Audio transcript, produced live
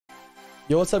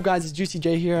Yo, what's up guys, it's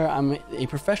JuicyJ here. I'm a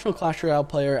professional Clash Royale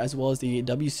player as well as the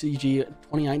WCG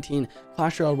 2019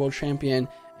 Clash Royale World Champion,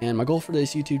 and my goal for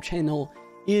this YouTube channel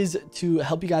is to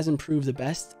help you guys improve the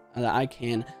best that I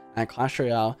can at Clash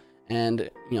Royale, and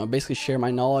basically share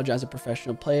my knowledge as a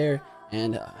professional player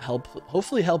and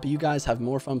hopefully help you guys have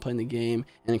more fun playing the game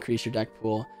and increase your deck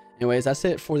pool. Anyways, that's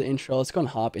it for the intro. Let's go and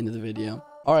hop into the video.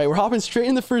 All right, we're hopping straight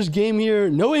in the first game here.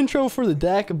 No intro for the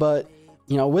deck, but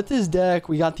with this deck,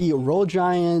 we got the Royal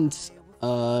Giant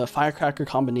Firecracker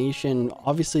combination.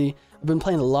 Obviously, I've been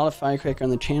playing a lot of Firecracker on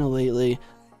the channel lately.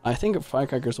 I think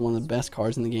Firecracker is one of the best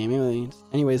cards in the game.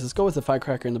 Anyways, let's go with the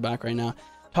Firecracker in the back right now.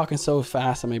 Talking so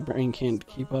fast that my brain can't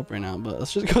keep up right now, but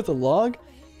let's just go with the log.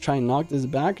 Try and knock this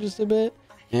back just a bit.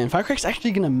 And Firecracker's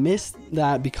actually going to miss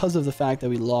that because of the fact that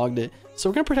we logged it. So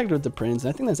we're going to protect it with the Prince.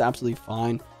 I think that's absolutely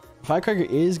fine. Firecracker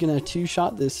is going to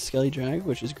two-shot this Skelly Drag,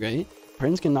 which is great.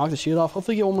 Prince can knock the shield off.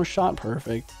 Hopefully get one more shot.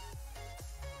 Perfect.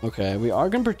 Okay, we are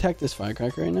going to protect this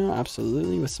Firecracker right now.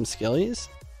 Absolutely, with some Skellies.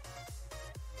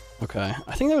 Okay,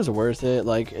 I think that was worth it.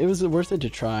 Like, it was worth it to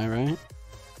try, right?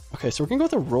 Okay, so we're going to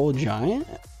go with a Royal Giant,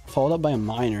 followed up by a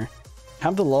Miner.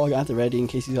 Have the log at the ready in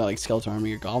case he's got like Skeleton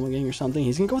Army or Goblin Gang or something.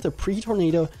 He's going to go with a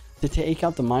pre-tornado to take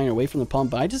out the Miner away from the pump,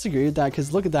 but I disagree with that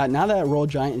because look at that. Now that Royal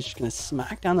Giant is just going to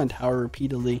smack down that tower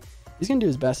repeatedly. He's going to do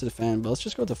his best to defend, but let's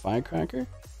just go with the Firecracker.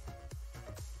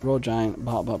 Royal Giant,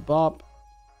 bop, bop, bop.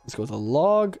 Let's go with a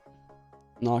log.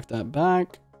 Knock that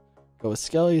back. Go with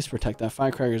Skellies, protect that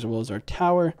Firecracker as well as our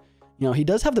tower. He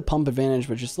does have the pump advantage,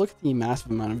 but just look at the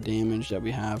massive amount of damage that we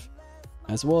have.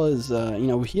 As well as,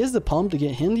 he has the pump to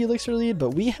get him the elixir lead,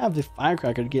 but we have the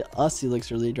Firecracker to get us the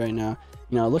elixir lead right now.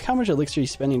 Look how much elixir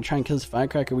he's spending to try and kill this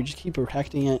Firecracker. We just keep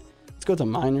protecting it. Let's go with a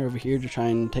Miner over here to try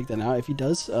and take that out. If he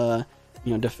does,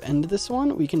 defend this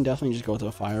one, we can definitely just go with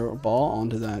a Fireball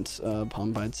onto that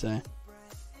pump, I'd say.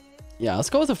 Yeah, let's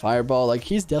go with a Fireball. Like,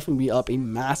 he's definitely be up a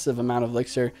massive amount of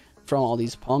elixir from all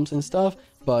these pumps and stuff.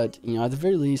 But, at the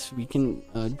very least, we can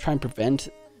try and prevent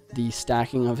the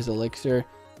stacking of his elixir.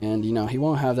 And, he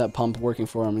won't have that pump working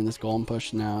for him in this golem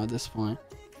push now at this point.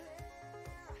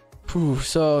 Whew,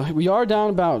 so we are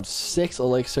down about 6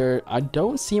 elixir. I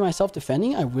don't see myself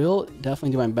defending. I will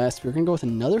definitely do my best. We're going to go with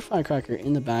another Firecracker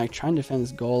in the back, trying to defend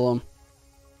this golem.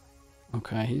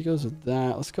 Okay, he goes with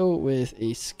that. Let's go with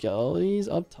a Skellies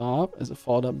up top as a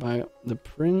followed up by the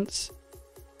Prince.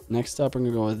 Next up, we're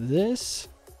going to go with this.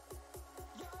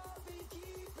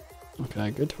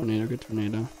 Okay, good tornado, good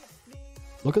tornado.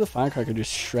 Look at the Firecracker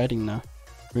just shredding now.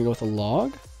 We're going to go with a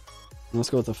log. And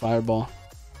let's go with the Fireball.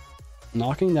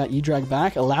 Knocking that E-Drag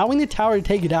back, allowing the tower to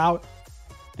take it out.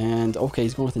 And okay,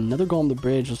 he's going with another goal on the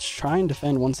bridge. Let's try and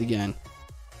defend once again.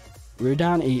 We're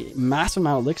down a massive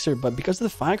amount of elixir, but because of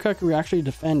the Firecracker, we actually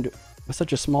defend with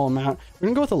such a small amount. We're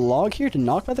going to go with a log here to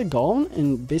knock back the golem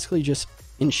and basically just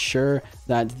ensure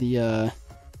that the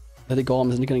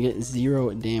golem isn't going to get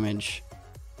 0 damage.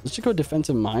 Let's just go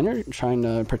defensive Miner, trying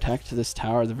to protect this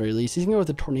tower at the very least. He's going to go with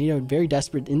the Tornado, very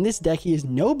desperate. In this deck, he has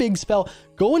no big spell.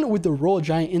 Going with the Royal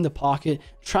Giant in the pocket,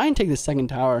 try and take the second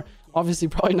tower. Obviously,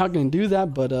 probably not going to do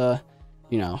that, but,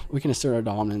 we can assert our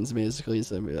dominance, basically.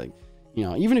 So, be like,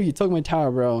 even if you took my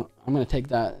tower, bro, I'm going to take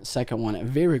that second one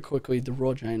very quickly. The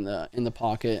Royal Giant in the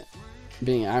pocket,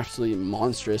 being absolutely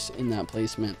monstrous in that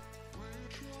placement.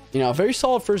 Very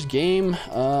solid first game.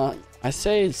 I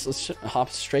say let's hop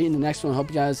straight in the next one. I hope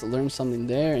you guys learned something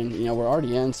there. And, we're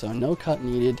already in, so no cut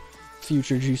needed.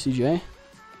 Future JuicyJ.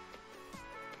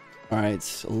 All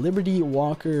right, Liberty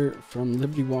Walker from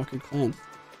Liberty Walker Clan.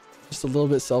 Just a little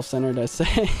bit self-centered, I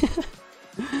say.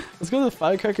 Let's go to the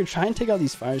Firecracker. Try and take out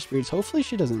these Fire Spirits. Hopefully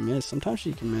she doesn't miss. Sometimes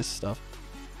she can miss stuff.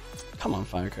 Come on,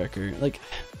 Firecracker. Like,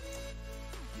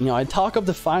 I talk up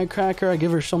the Firecracker. I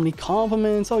give her so many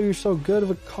compliments. Oh, you're so good of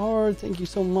a card. Thank you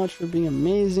so much for being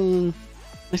amazing.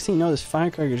 Next thing you know, this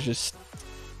Firecracker is just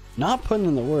not putting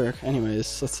in the work.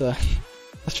 Anyways, let's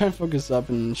try and focus up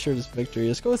and ensure this victory.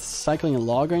 Let's go with cycling a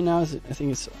log right now. I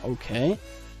think it's okay.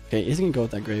 Okay, he's going to go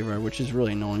with that Graveyard, which is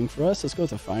really annoying for us. Let's go with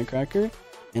the Firecracker.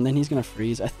 And then he's going to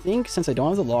freeze. I think since I don't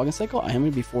have the log and cycle, I am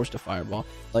going to be forced to Fireball.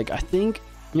 Like, I think...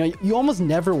 you almost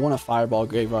never want a Fireball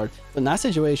Graveyard, but in that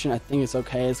situation, I think it's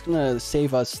okay. It's going to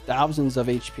save us thousands of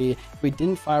HP. If we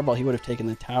didn't Fireball, he would have taken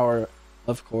the tower,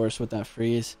 of course, with that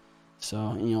freeze.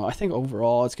 So, I think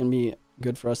overall, it's going to be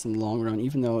good for us in the long run,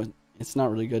 even though it's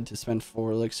not really good to spend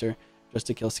 4 elixir just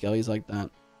to kill Skellies like that.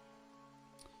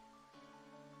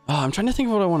 I'm trying to think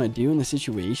of what I want to do in the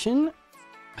situation.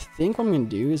 I think what I'm going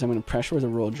to do is I'm going to pressure with a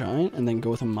Royal Giant and then go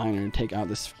with a Miner to take out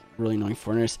this really annoying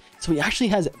Furnace. So he actually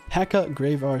has P.E.K.K.A.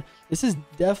 Graveyard. This is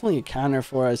definitely a counter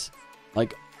for us.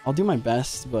 Like, I'll do my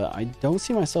best, but I don't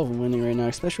see myself winning right now,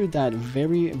 especially with that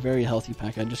very, very healthy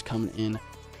P.E.K.K.A just coming in.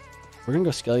 We're gonna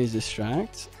go Skelly's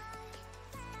Distract.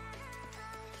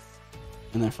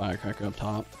 And then Firecracker up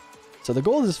top. So the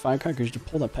goal of this Firecracker is to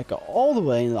pull that P.E.K.K.A all the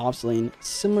way in the opposite lane,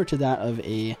 similar to that of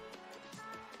a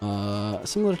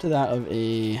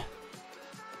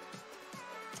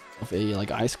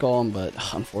like Ice Golem, but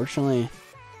unfortunately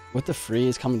with the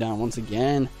freeze coming down once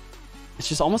again, it's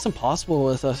just almost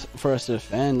impossible for us to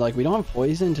defend. Like, we don't have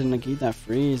poison to negate that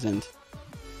freeze, and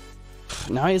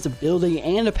now he has a building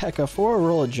and a P.E.K.K.A for a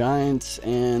Royal Giant.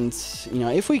 And you know,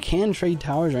 if we can trade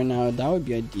towers right now, that would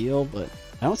be ideal, but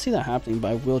I don't see that happening,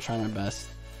 but I will try my best.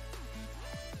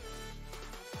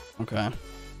 Okay,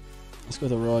 let's go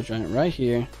with the Royal Giant right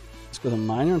here. Let's go with a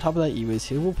Miner on top of that E-Wiz.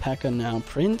 Here will P.E.K.K.A now.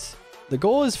 Prince. The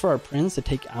goal is for our Prince to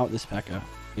take out this P.E.K.K.A,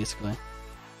 basically,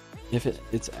 if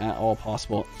it's at all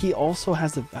possible. He also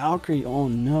has the Valkyrie. Oh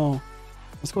no.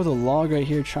 Let's go with a Log right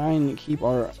here. Try and keep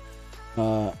our...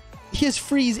 he has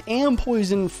freeze and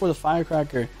poison for the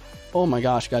Firecracker. Oh my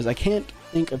gosh, guys. I can't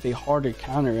think of a harder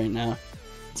counter right now.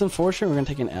 It's unfortunate we're going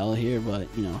to take an L here, but,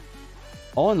 you know,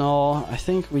 all in all, I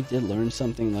think we did learn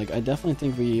something. Like, I definitely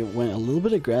think we went a little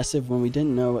bit aggressive when we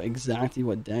didn't know exactly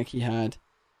what deck he had.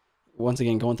 Once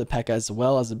again, going to P.E.K.K.A as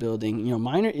well as the building. You know,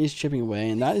 Miner is chipping away,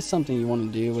 and that is something you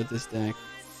want to do with this deck.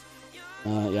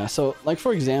 Yeah, so, like,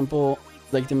 for example,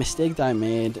 like, the mistake that I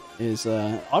made is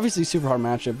obviously super hard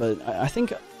matchup, but I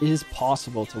think it is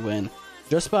possible to win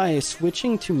just by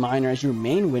switching to Miner as your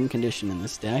main win condition in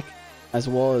this deck, as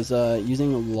well as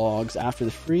using Logs after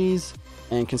the freeze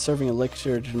and conserving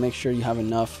Elixir to make sure you have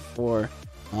enough for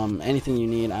anything you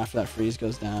need after that freeze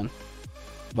goes down.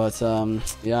 But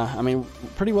yeah, I mean,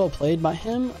 pretty well played by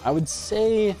him, I would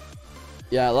say.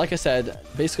 Yeah, like I said,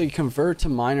 basically convert to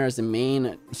Miner as the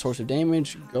main source of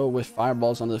damage, go with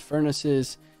Fireballs onto the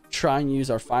Furnaces, try and use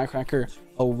our Firecracker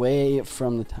away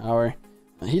from the tower.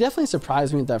 He definitely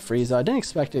surprised me with that freeze. I didn't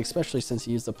expect it, especially since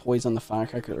he used the poison on the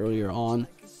Firecracker earlier on.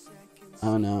 I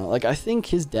don't know, like, I think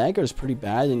his dagger is pretty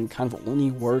bad and kind of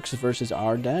only works versus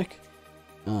our deck.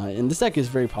 And this deck is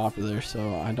very popular,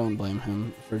 so I don't blame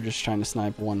him for just trying to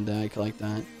snipe one deck like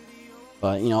that.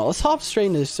 But, you know, let's hop straight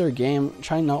into this third game.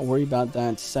 Try and not worry about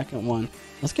that second one.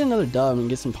 Let's get another dub and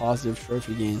get some positive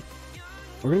trophy gain.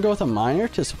 We're going to go with a Miner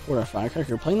to support our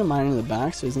Firecracker. Playing the Miner in the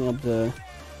back so he's not able to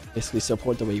basically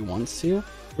support the way he wants to.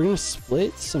 We're going to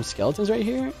split some Skeletons right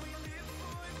here.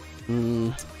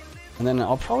 And then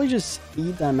I'll probably just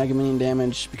eat that Mega Minion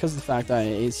damage because of the fact that I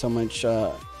ate so much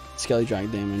Skelly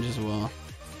Drag damage as well.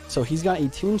 So he's got a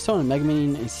Tombstone, a Mega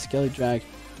Minion, a Skelly Drag.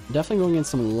 I'm definitely going against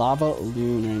some Lava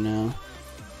Loon right now.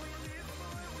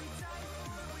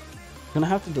 I'm gonna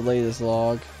have to delay this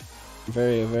Log.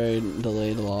 Very, very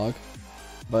delayed Log.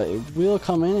 But it will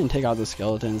come in and take out the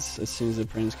Skeletons as soon as the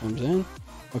Prince comes in.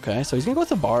 Okay, so he's gonna go with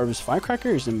the Barbs.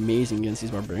 Firecracker is amazing against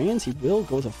these Barbarians. He will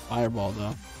go with a Fireball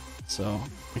though. So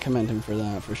I commend him for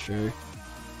that for sure.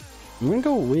 I'm gonna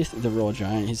go with the Royal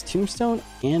Giant. His Tombstone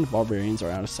and Barbarians are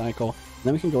out of cycle.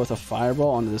 Then we can go with a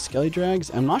Fireball onto the Skelly Drags.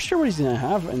 I'm not sure what he's going to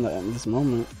have in this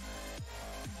moment.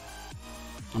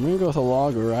 I'm going to go with a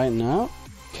Log right now.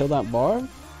 Kill that Barb.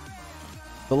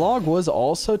 The Log was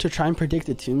also to try and predict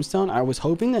the Tombstone. I was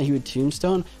hoping that he would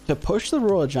Tombstone to push the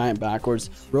Royal Giant backwards.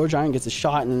 Royal Giant gets a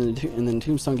shot, and then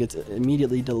Tombstone gets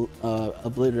immediately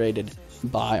obliterated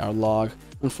by our Log.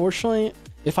 Unfortunately,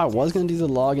 if I was going to do the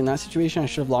Log in that situation, I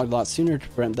should have logged a lot sooner to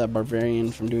prevent that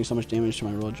Barbarian from doing so much damage to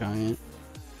my Royal Giant.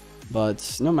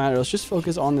 But no matter, let's just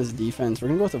focus on this defense. We're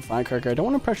going to go with the Firecracker. I don't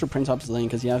want to pressure Prince up his lane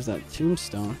because he has that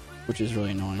Tombstone, which is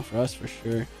really annoying for us for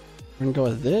sure. We're going to go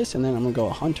with this, and then I'm going to go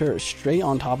Hunter straight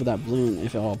on top of that Balloon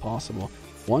if at all possible.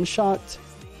 One shot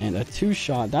and a two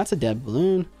shot. That's a dead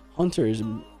Balloon. Hunter is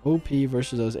OP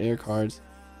versus those air cards.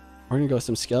 We're going to go with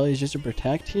some Skellies just to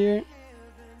protect here.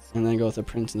 And then go with the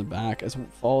Prince in the back, as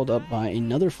followed up by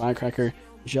another Firecracker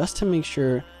just to make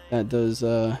sure that those...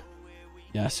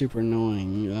 yeah, super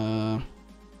annoying.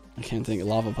 I can't think.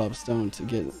 Lava Pups don't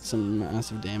get some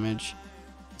massive damage.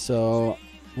 So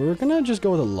we're gonna just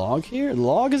go with a Log here.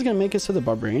 Log is gonna make it so the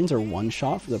Barbarians are one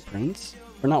shot for the Prince,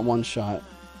 or not one shot.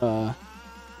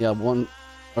 Yeah, one.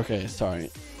 Okay,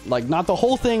 sorry. Like, not the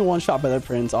whole thing one shot by the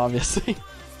Prince, obviously.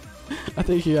 I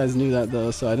think you guys knew that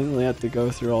though, so I didn't really have to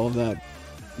go through all of that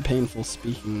painful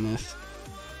speakingness.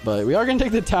 But we are gonna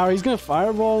take the tower. He's gonna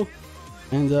Fireball.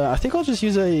 And I think I'll just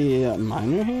use a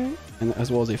Miner here, and as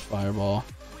well as a Fireball.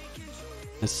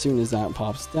 as soon as that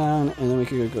pops down. And then we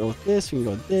can go with this, we can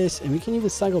go with this, and we can even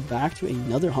cycle back to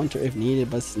another hunter if needed,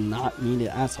 but it's not needed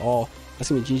at all. That's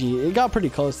gonna be GG. It got pretty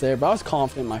close there, but I was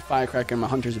confident in my firecracker and my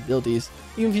hunter's abilities.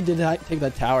 Even if you did take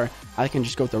that tower, I can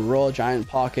just go with the Royal Giant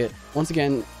pocket. Once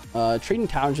again, trading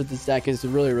towers with this deck is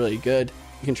really good.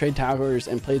 You can trade towers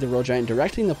and play the Royal Giant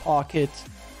directly in the pocket,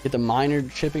 get the miner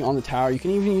chipping on the tower. You can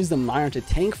even use the miner to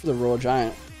tank for the Royal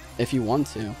Giant if you want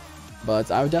to, but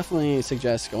I would definitely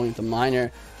suggest going with the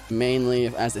miner mainly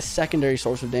as a secondary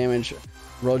source of damage.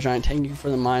 Royal Giant tanking for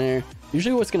the miner.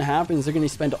 Usually what's going to happen is they're going to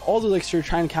spend all the elixir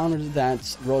trying to counter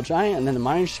that Royal Giant, and then the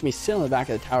miner's just going to be sitting on the back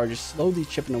of the tower just slowly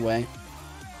chipping away.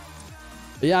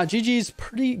 But yeah, GG's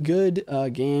pretty good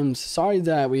games. Sorry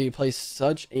that we placed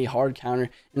such a hard counter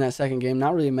in that second game.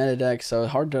 Not really a meta deck, so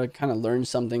hard to kind of learn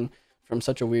something from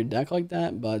such a weird deck like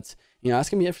that. But you know, that's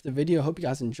gonna be it for the video. Hope you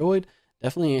guys enjoyed.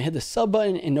 Definitely hit the sub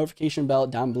button and notification bell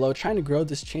down below. Trying to grow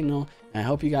this channel, and I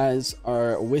hope you guys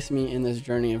are with me in this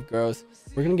journey of growth.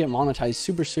 We're gonna get monetized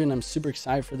super soon. I'm super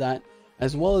excited for that,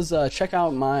 as well as check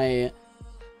out my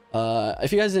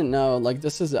if you guys didn't know, like,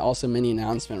 this is also a mini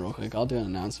announcement real quick. I'll do an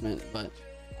announcement, but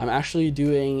I'm actually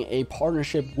doing a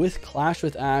partnership with Clash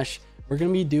with Ash. We're going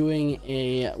to be doing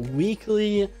a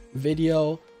weekly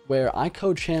video where I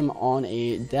coach him on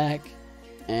a deck,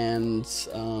 and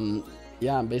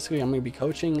yeah, basically I'm going to be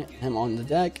coaching him on the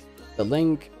deck. The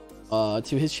link to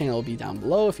his channel will be down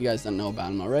below if you guys don't know about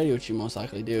him already, which you most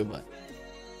likely do, but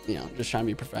you know, just trying to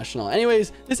be professional.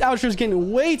 Anyways, this outro is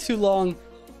getting way too long.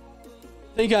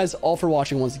 Thank you guys all for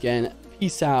watching once again.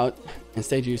 Peace out and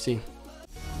stay juicy.